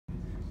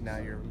now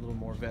you're a little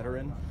more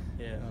veteran.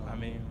 Yeah, I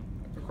mean,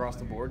 across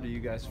the board, do you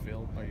guys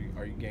feel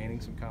are you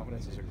gaining some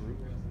confidence as a group?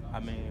 I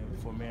mean,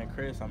 for me and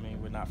Chris, I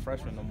mean, we're not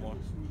freshmen no more,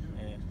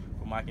 and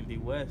for Mike and D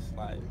West,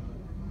 like,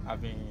 I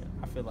mean,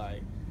 I feel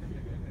like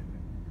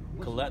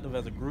collective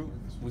as a group,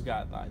 we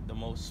got like the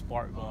most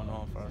spark going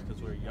on for us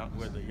because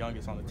we're the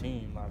youngest on the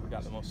team. Like, we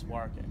got the most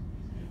spark, and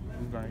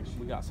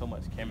we got so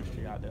much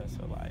chemistry out there.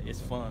 So like,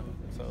 it's fun.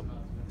 So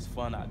it's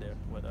fun out there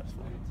with us.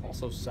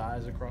 Also,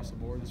 size across the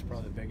board is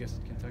probably the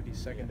biggest Kentucky's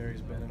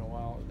secondary's been in a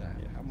while.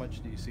 How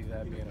much do you see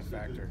that being a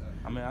factor?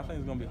 I mean, I think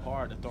it's gonna be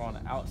hard to throw on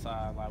the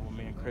outside. Like with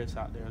me and Chris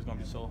out there, it's gonna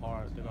be so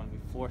hard. They're gonna be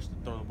forced to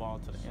throw the ball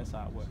to the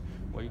inside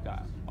where you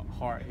got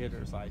hard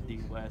hitters like D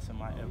West and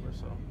Mike Evers.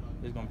 So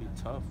it's gonna be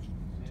tough.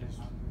 Just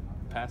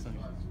passing,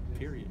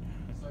 period.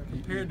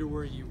 Compared to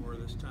where you were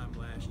this time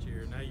last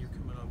year, now you're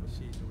coming off a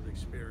season with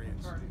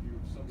experience.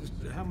 Just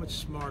how much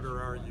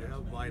smarter are you?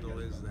 How vital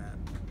is that?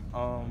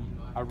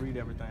 I read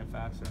everything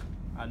faster.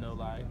 I know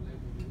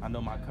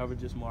my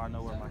coverages more. I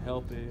know where my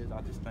help is.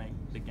 I just think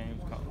the game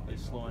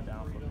is slowing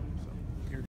down for me. So.